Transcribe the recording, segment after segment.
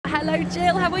Hello,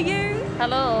 Jill. How are you?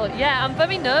 Hello. Yeah, I'm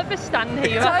very nervous standing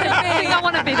here. I think I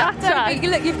want to be that side.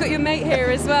 Look, you've got your mate here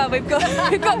as well. We've got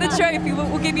the trophy.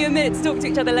 We'll give you a minute to talk to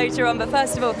each other later on. But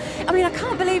first of all, I mean, I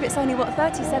can't believe it's only,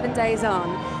 37 days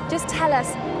on. Just tell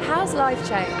us, how's life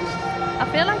changed?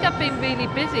 I feel like I've been really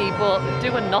busy, but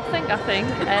doing nothing, I think.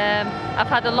 I've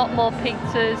had a lot more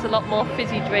pizzas, a lot more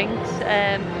fizzy drinks.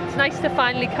 It's nice to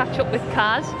finally catch up with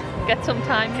Kaz, get some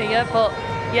time here, but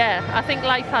yeah, I think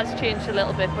life has changed a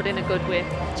little bit, but in a good way.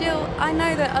 Jill, I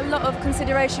know that a lot of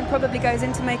consideration probably goes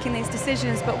into making these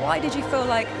decisions, but why did you feel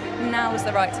like now was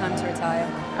the right time to retire?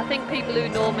 I think people who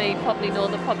know me probably know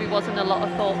there probably wasn't a lot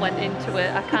of thought went into it.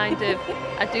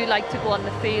 I do like to go on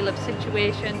the feel of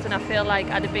situations, and I feel like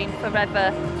I'd have been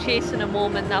forever chasing a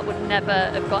moment that would never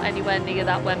have got anywhere near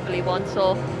that Wembley one.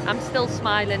 So I'm still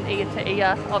smiling ear to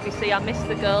ear. Obviously I miss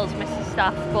the girls, miss the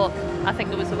staff, but I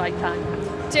think it was the right time.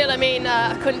 Jill, I mean,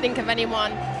 I couldn't think of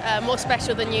anyone more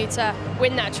special than you to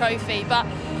win that trophy, but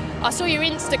I saw your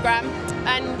Instagram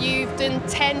and you've done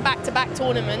 10 back-to-back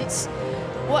tournaments.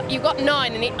 You got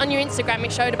 9, and on your Instagram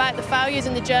it showed about the failures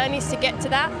and the journeys to get to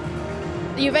that.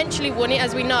 You eventually won it,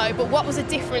 as we know, but what was the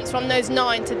difference from those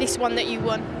 9 to this one that you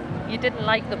won? You didn't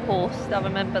like the post, I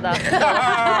remember that.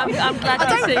 So I'm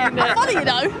glad you've seen it. Funny, you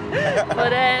know.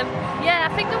 But yeah,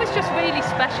 I think it was just really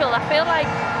special. I feel like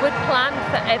we'd planned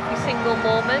for every single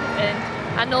moment, and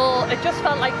I know it just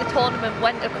felt like the tournament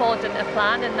went according to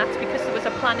plan, and that's because there was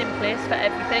a plan in place for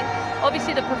everything.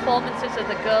 Obviously the performances of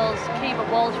the girls, Kira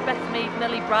Walsh, Beth Mead,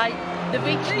 Millie Bright, they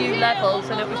reached new levels,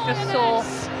 and it was just so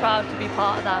proud to be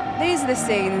part of that. These are the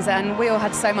scenes, and we all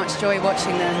had so much joy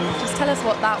watching them. Just tell us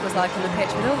what that was like on the pitch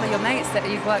with all of your mates that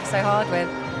you've worked so hard with.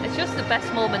 It's just the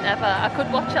best moment ever. I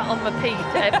could watch it on repeat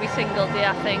every single day,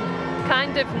 I think.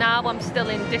 Kind of now I'm still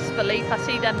in disbelief. I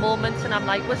see them moments and I'm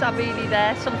like, was I really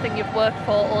there? Something you've worked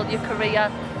for all your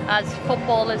career. As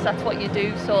footballers, that's what you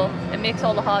do, so it makes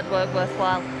all the hard work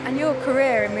worthwhile. And your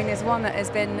career, I mean, is one that has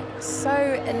been so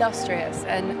illustrious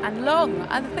and long.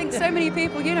 I think so many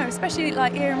people, you know, especially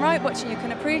like Ian Wright watching you,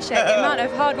 can appreciate the amount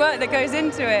of hard work that goes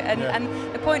into it, and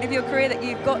the point of your career that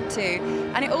you've got to.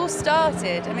 And it all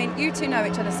started, I mean, you two know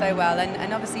each other so well,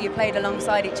 and obviously you played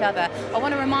alongside each other. I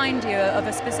want to remind you of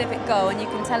a specific goal, and you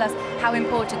can tell us how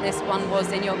important this one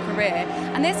was in your career.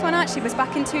 And this one actually was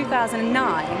back in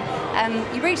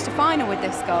 2009. You reached a final with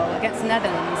this goal against the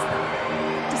Netherlands.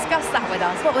 Discuss that with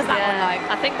us. What was that one like?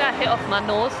 I think that hit off my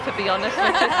nose, to be honest,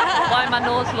 which is why my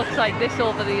nose looks like this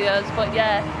over the years. But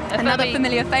yeah, another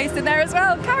familiar face in there as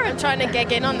well, Karen. I'm trying to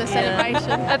gig in on the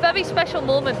celebration. A very special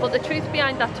moment, but the truth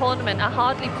behind that tournament, I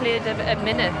hardly played a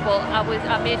minute, but I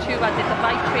made sure I did the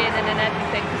right training and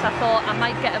everything, because I thought I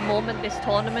might get a moment this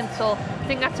tournament. So I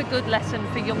think that's a good lesson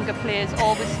for younger players.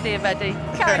 Always stay ready.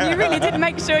 Karen, you really did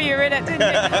make sure you were in it, didn't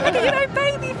you? You know,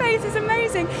 baby face is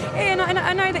amazing. Ian,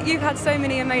 I know that you've had so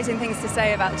many amazing things to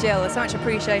say about Jill. There's so much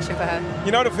appreciation for her.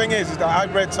 You know, the thing is that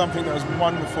I read something that was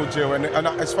wonderful, Jill, and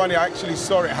it's funny, I actually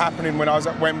saw it happening when I was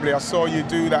at Wembley. I saw you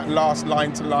do that last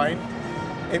line to line.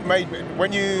 It made me,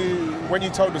 when you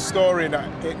told the story, and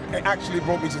it actually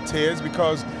brought me to tears,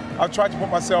 because I tried to put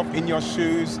myself in your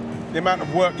shoes, the amount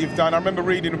of work you've done. I remember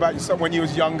reading about yourself when you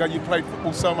was younger. You played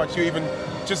football so much, you even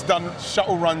just done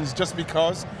shuttle runs just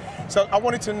because. So I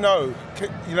wanted to know,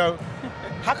 you know,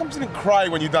 how come you didn't cry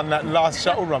when you done that last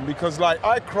shuttle run? Because like,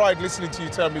 I cried listening to you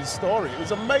tell me the story. It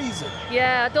was amazing.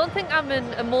 Yeah, I don't think I'm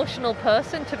an emotional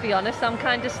person, to be honest. I'm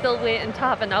kind of still waiting to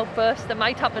have an outburst. That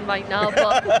might happen right now,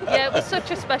 but yeah, it was such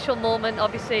a special moment.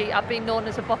 Obviously, I've been known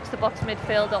as a box-to-box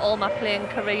midfielder all my playing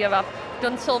career. I've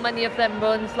done so many of them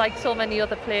runs like so many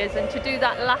other players, and to do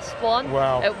that last one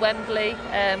at Wembley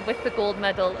with the gold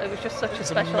medal, it was just such a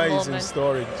special moment. It's an amazing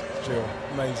story, Jill.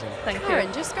 Amazing. Thank you.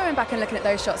 Karen, just going back and looking at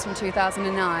those shots from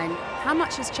 2009, how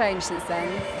much has changed since then?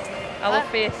 Our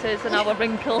faces and our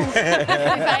wrinkles. We've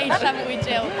aged, haven't we,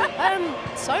 Jill?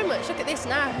 So much. Look at this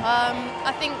now.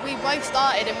 I think we both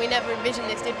started and we never envisioned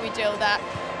this, did we, Jill? That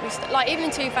like even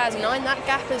in 2009, that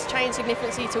gap has changed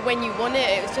significantly to when you won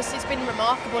it. It's been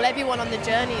remarkable. Everyone on the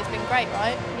journey has been great,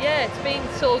 right? Yeah, it's been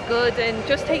so good, and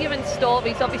just hearing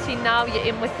stories. Obviously now you're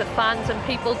in with the fans and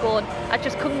people going, I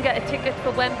just couldn't get a ticket for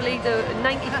Wembley. There were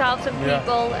 90,000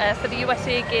 people for the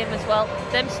USA game as well.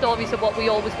 Them stories are what we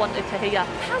always wanted to hear.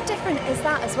 How different is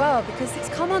that as well? Because it's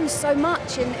come on so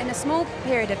much in a small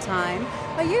period of time,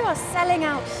 where you are selling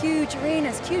out huge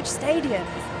arenas, huge stadiums.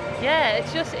 Yeah,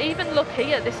 it's just, even look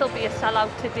here, this will be a sellout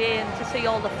today, and to see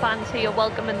all the fans here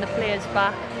welcoming the players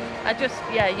back.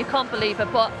 Yeah, you can't believe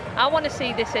it. But I want to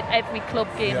see this at every club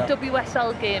game,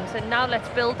 WSL games, and now let's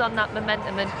build on that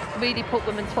momentum and really put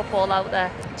women's football out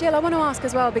there. Jill, I want to ask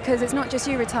as well, because it's not just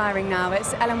you retiring now,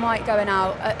 it's Ellen White going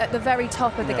out at the very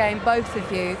top of the game, both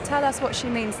of you. Tell us what she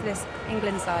means to this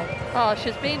England side. Oh,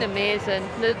 she's been amazing.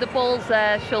 The ball's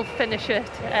there, she'll finish it,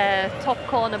 top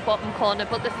corner, bottom corner.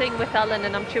 But the thing with Ellen,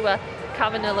 and I'm sure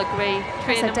Karen will agree,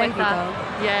 training with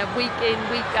her, week in,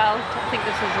 week out. I think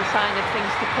this is a sign of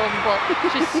things to come, but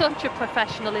she's such a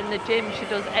professional in the gym. She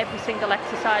does every single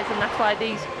exercise, and that's why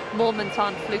these moments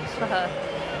aren't flukes for her.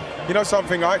 You know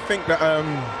something, I think that,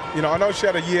 I know she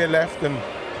had a year left, and,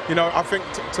 I think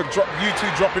to drop you two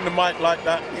dropping the mic like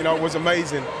that, was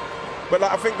amazing. But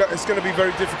I think that it's going to be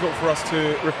very difficult for us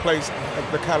to replace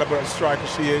the calibre of striker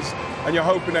she is. And you're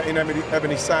hoping that in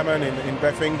Ebony Salmon, in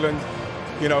Beth England,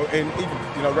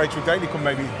 even Rachel Daly can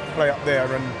maybe play up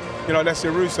there, and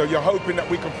Alessia Russo. You're hoping that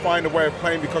we can find a way of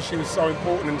playing, because she was so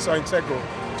important and so integral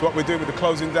to what we're doing with the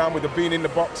closing down, with the being in the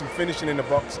box and finishing in the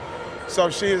box. So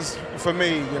she is, for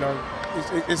me,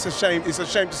 it's a shame. It's a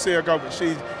shame to see her go, but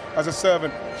she, as a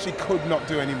servant, she could not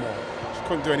do any more. She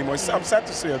couldn't do any more. I'm sad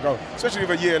to see her go, especially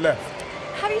with a year left.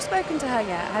 Have you spoken to her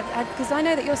yet? Because I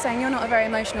know that you're saying you're not a very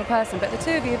emotional person, but the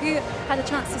two of you, have you had a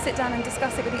chance to sit down and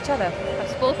discuss it with each other? I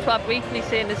spoke to her briefly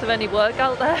saying, is there any work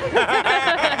out there?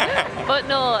 But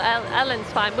no, Ellen's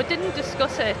fine. We didn't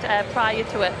discuss it prior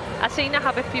to it. I seen her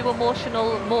have a few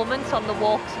emotional moments on the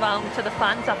walks round to the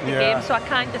fans after the game, so I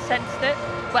kind of sensed it.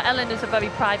 But Ellen is a very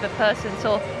private person,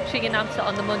 so she announced it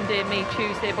on the Monday, me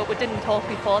Tuesday, but we didn't talk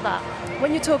before that.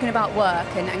 When you're talking about work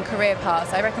and career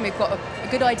paths, I reckon we've got a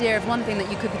good idea of one thing that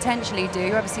you could potentially do.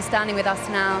 You're obviously standing with us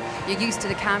now, you're used to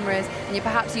the cameras, and you're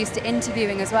perhaps used to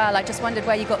interviewing as well. I just wondered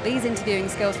where you got these interviewing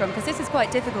skills from, because this is quite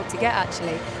difficult to get,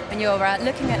 actually, when you're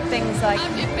looking at things like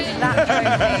that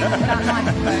trophy, that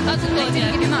microphone. It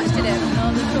didn't give you much, did it?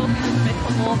 No, the trophy was a bit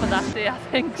hungover that day, I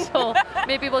think, so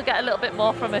maybe we'll get a little bit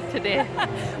more from it today.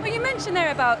 Well, you mentioned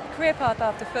there about career path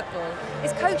after football.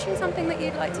 Is coaching something that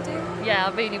you'd like to do? Yeah,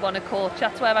 I really want to coach.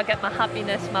 That's where I get my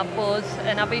happiness, my buzz,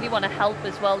 and I really want to help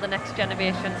as well the next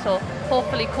generation. So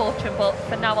hopefully coaching, but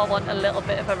for now I want a little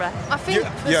bit of a rest. I think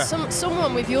for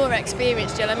someone with your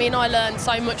experience, Jill, I mean, I learned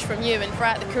so much from you, and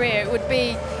throughout the career, it would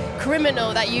be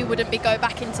criminal that you wouldn't go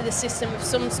back into the system of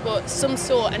some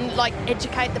sort and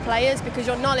educate the players, because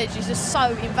your knowledge is just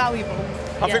so invaluable.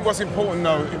 I think what's important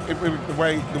though,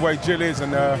 the way Jill is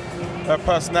and her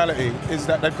personality, is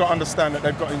that they've got to understand that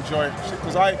they've got to enjoy it.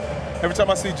 Because every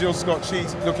time I see Jill Scott,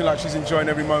 she's looking like she's enjoying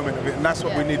every moment of it, and that's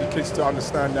what we need the kids to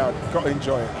understand now. You've got to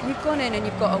enjoy it. You've gone in and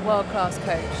you've got a world-class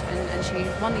coach, and she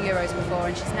won the Euros before,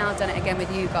 and she's now done it again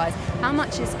with you guys. How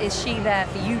much is she there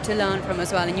for you to learn from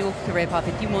as well in your career path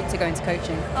if you want to go into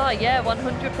coaching? Oh yeah,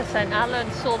 100%. I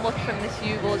learned so much from this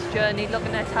Euros journey,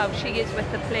 looking at how she is with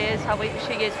the players, how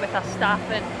she is with her staff,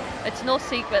 and it's no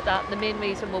secret that the main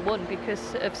reason we won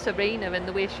because of Serena and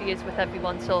the way she is with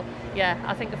everyone. So yeah,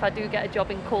 I think if I do get a job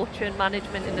in coaching,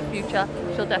 management in the future,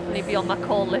 she'll definitely be on my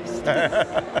call list.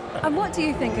 And what do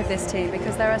you think of this team?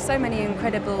 Because there are so many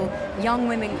incredible young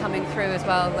women coming through as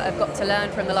well that have got to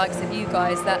learn from the likes of you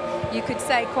guys, that you could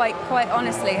say quite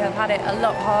honestly have had it a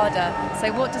lot harder.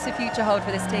 So what does the future hold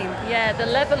for this team? Yeah, the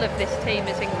level of this team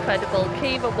is incredible.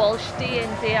 Kiva Walsh, day in,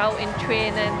 day out in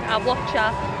training. I watch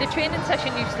her. The training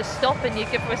session used to stop and you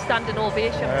give her a standing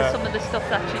ovation for some of the stuff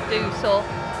that she do. So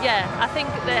yeah, I think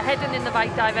they're heading in the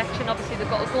right direction. Obviously they've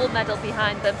got a gold medal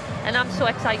behind them, and I'm so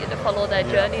excited to follow their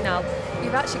journey now.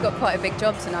 You've actually got quite a big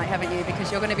job tonight, haven't you?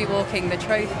 Because you're going to be walking the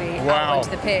trophy out onto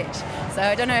the pitch. So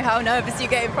I don't know how nervous you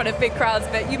get in front of big crowds,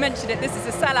 but you mentioned it, this is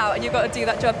a sellout and you've got to do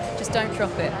that job. Just don't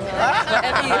drop it.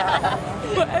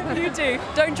 Whatever you do,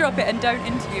 don't drop it, and don't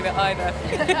interview it either.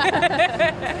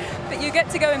 But you get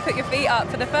to go and put your feet up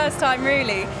for the first time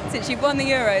really since you've won the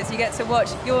Euros. You get to watch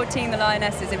your team, the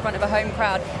Lionesses, in front of a home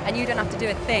crowd, and you don't have to do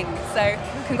a thing. So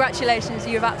congratulations,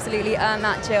 you have absolutely earned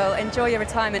that, Jill. Enjoy your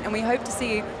retirement, and we hope to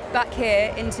see you back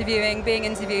here interviewing, being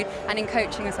interviewed, and in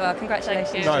coaching as well.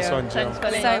 Congratulations, Nice Jill. one, Jill.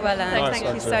 So well earned. Nice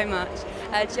Thank you so much.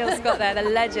 Jill Scott there, the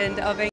legend of